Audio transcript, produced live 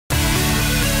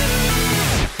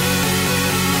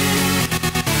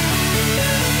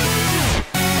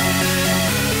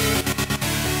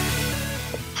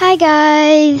Hi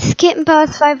guys, Kitten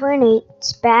Paws 518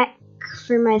 is back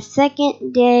for my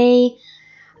second day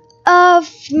of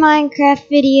Minecraft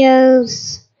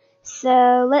videos.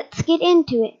 So let's get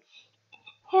into it.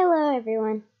 Hello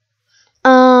everyone.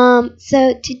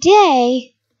 So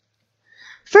today,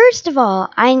 first of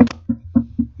all,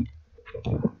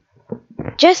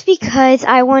 just because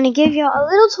I want to give y'all a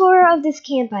little tour of this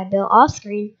camp I built off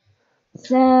screen.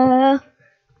 So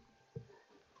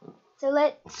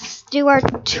let's do our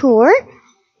tour.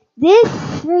 This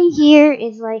right here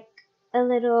is like a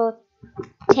little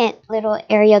tent, little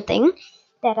area thing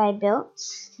that I built.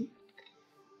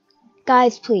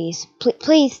 Guys, please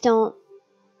don't.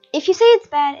 If you say it's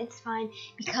bad, it's fine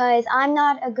because I'm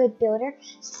not a good builder.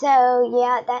 So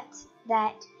yeah, that's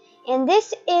that. And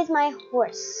this is my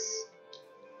horse.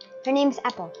 Her name's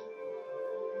Apple.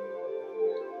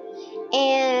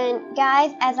 And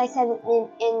guys, as I said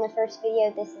in the first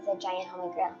video, this is a giant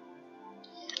homemade grill.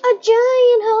 A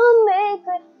giant homemade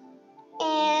grill.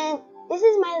 And this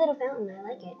is my little fountain. I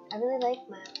like it. I really like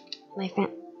my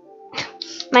fountain.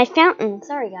 My fountain.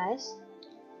 Sorry, guys.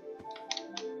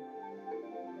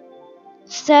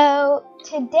 So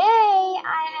today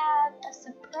I have a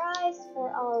surprise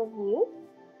for all of you.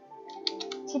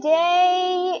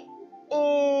 Today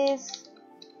is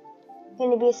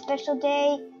going to be a special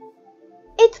day.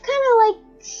 It's kind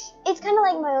of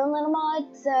like my own little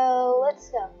mod. So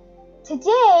let's go.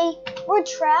 Today we're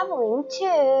traveling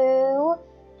to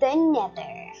the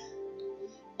Nether,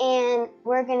 and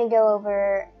we're gonna go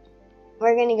over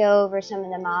some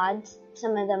of the mobs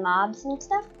and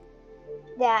stuff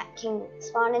that can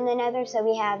spawn in the Nether. So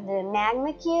we have the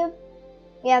magma cube,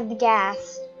 we have the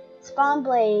gas, spawn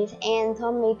blaze, and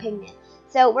so many pigment.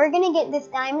 So we're gonna get this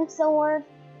diamond sword,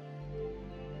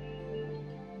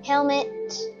 helmet,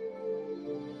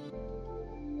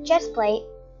 chest plate.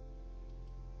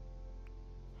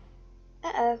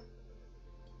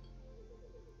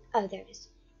 Oh, there it is.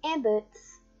 And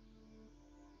boots.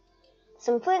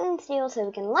 Some flint and steel so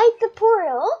we can light the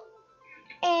portal.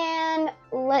 And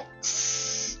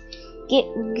let's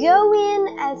get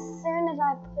going as soon as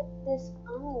I put this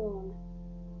on.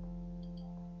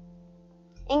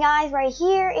 And guys, right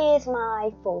here is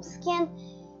my full skin,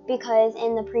 because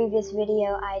in the previous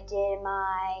video I did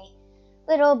my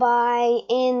little buy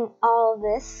in all of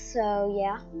this. So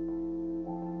yeah,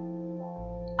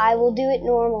 I will do it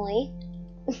normally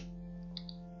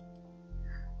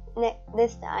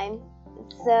this time.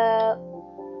 So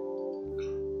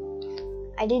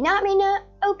I did not mean to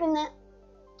open that.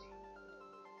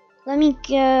 Let me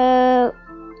go.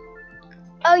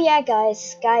 Oh yeah,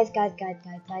 guys.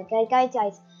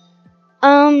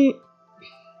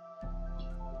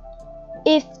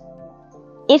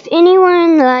 If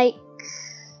anyone like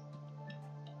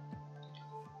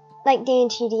Dan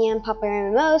TDM, Papa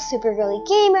MMO, Super Girly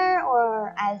Gamer,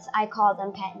 or as I call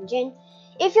them, Pat and Jen,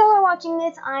 if y'all are watching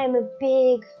this, I am a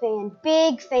big fan.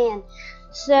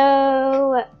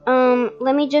 So,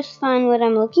 let me just find what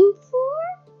I'm looking for.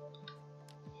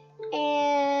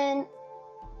 And,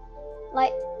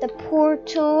 like, the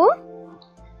portal.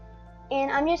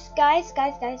 And I'm just, guys,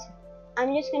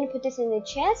 I'm just gonna put this in the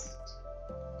chest.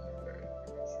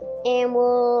 And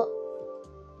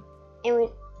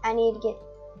I need to get.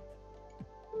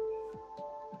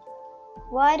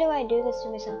 Why do I do this to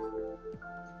myself?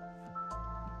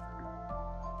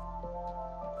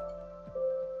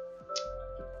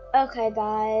 Okay,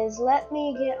 guys, let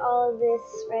me get all of this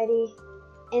ready,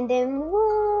 and then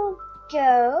we'll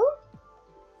go,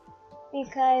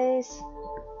 because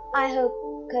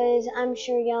I'm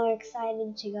sure y'all are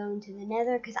excited to go into the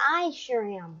Nether, because I sure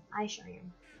am.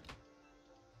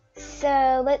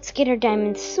 So let's get our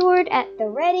diamond sword at the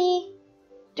ready.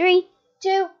 3,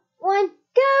 2, 1,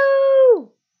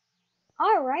 go!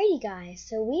 Alrighty, guys,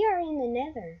 so we are in the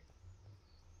Nether.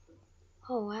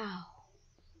 Oh wow.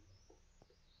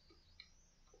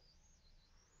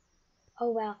 Oh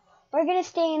wow. We're gonna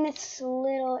stay in this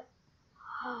little.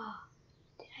 Oh,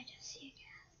 did I just see a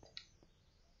ghast?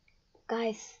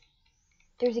 Guys,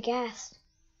 there's a ghast.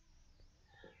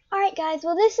 Alright, guys,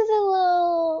 well, this is a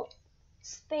little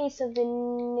space of the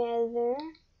Nether,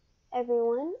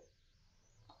 everyone.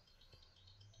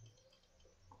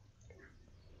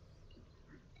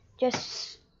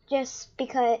 Just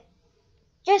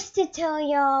to tell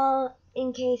y'all,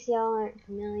 in case y'all aren't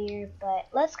familiar, but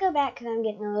let's go back because I'm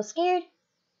getting a little scared.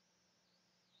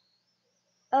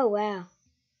 Oh wow.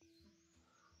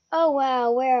 Oh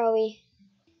wow, where are we?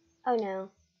 Oh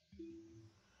no.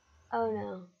 Oh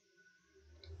no.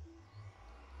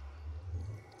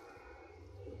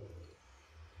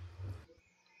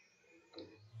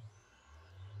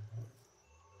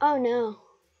 Oh no.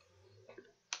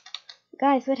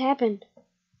 Guys, what happened?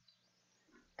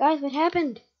 Guys, what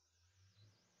happened?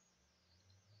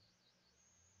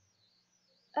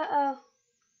 Uh-oh.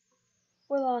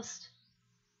 We're lost.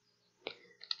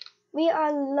 We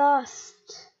are lost.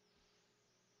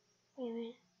 Wait a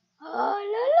minute.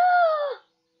 Oh,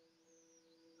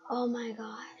 la la! Oh my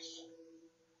gosh.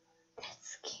 That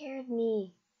scared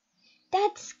me.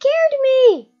 That scared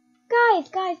me!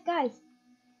 Guys.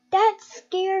 That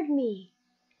scared me.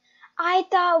 I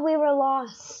thought we were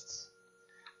lost.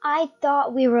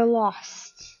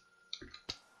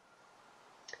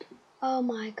 Oh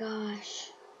my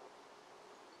gosh.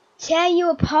 Tear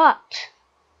you apart.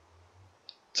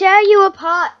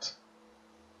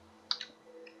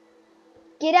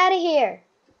 Get out of here.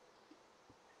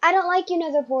 I don't like you,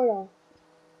 Nether Portal.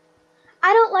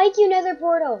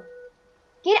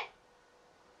 Get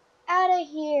out of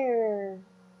here.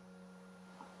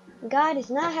 God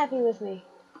is not happy with me.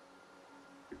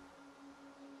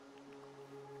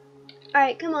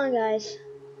 Alright, come on, guys.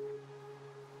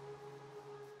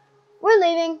 We're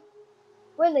leaving.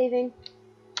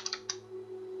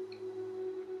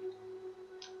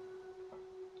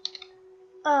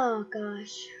 Oh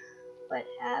gosh. What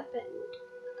happened?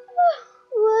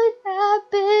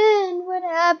 What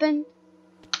happened?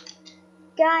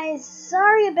 Guys,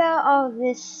 sorry about all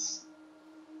this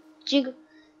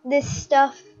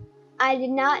stuff. I did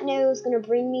not know it was going to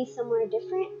bring me somewhere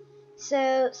different.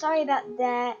 So, sorry about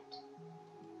that.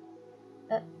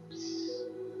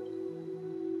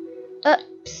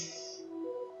 Oops.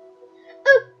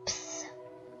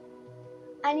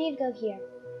 I need to go here.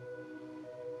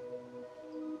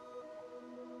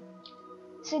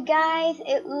 So guys,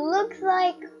 it looks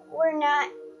like we're not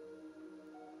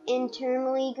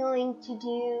internally going to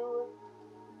do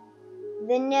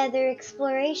the Nether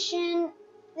exploration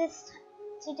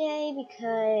today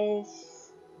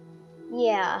because,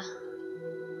 yeah,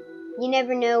 you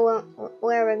never know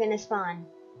where we're gonna spawn.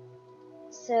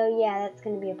 So yeah, that's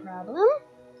gonna be a problem.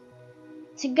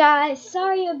 So guys,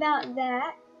 sorry about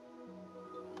that.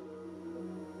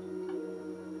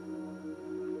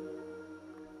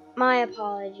 My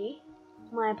apology.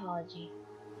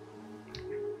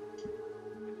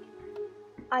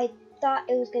 I thought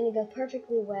it was gonna go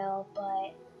perfectly well,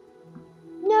 but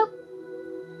nope.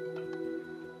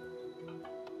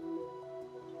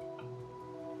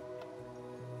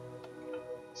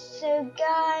 So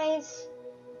guys,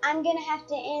 I'm gonna have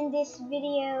to end this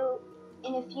video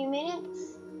in a few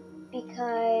minutes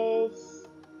because,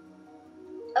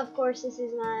 of course, this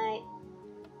is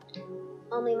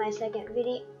only my second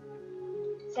video.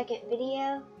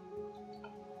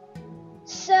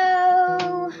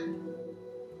 So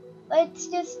let's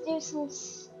just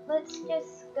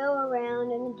go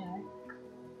around in the dark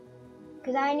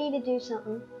because I need to do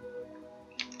something.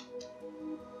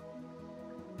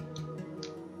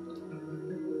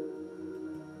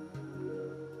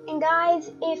 And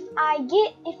guys, if I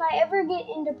ever get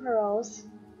into pearls,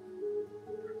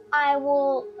 I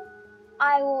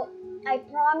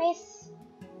promise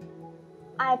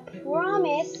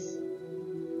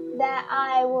that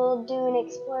I will do an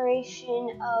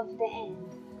exploration of the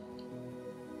end.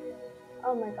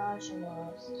 Oh my gosh, I'm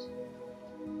lost.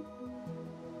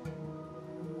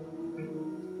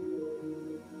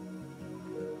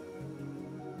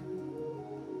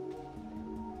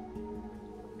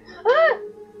 Ah!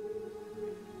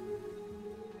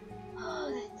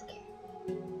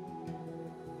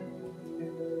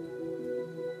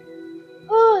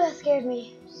 Oh, that scared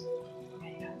me.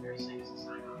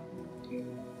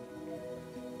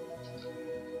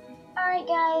 Alright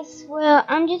guys, well,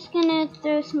 I'm just gonna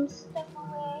throw some stuff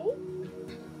away.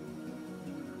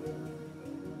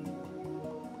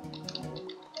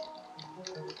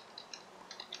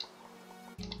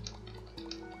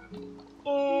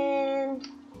 And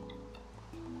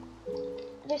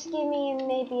just give me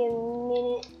maybe a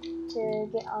minute to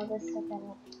get all this stuff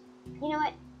out. You know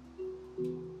what?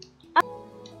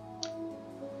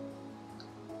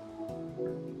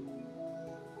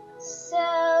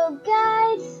 So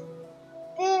guys,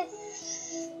 this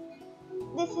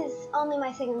is only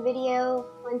my second video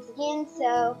once again,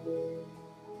 so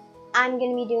I'm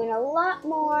gonna be doing a lot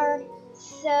more.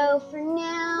 So for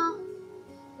now,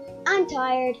 I'm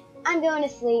tired. I'm going to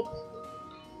sleep.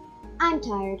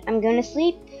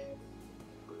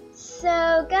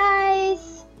 So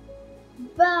guys,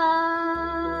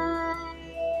 bye.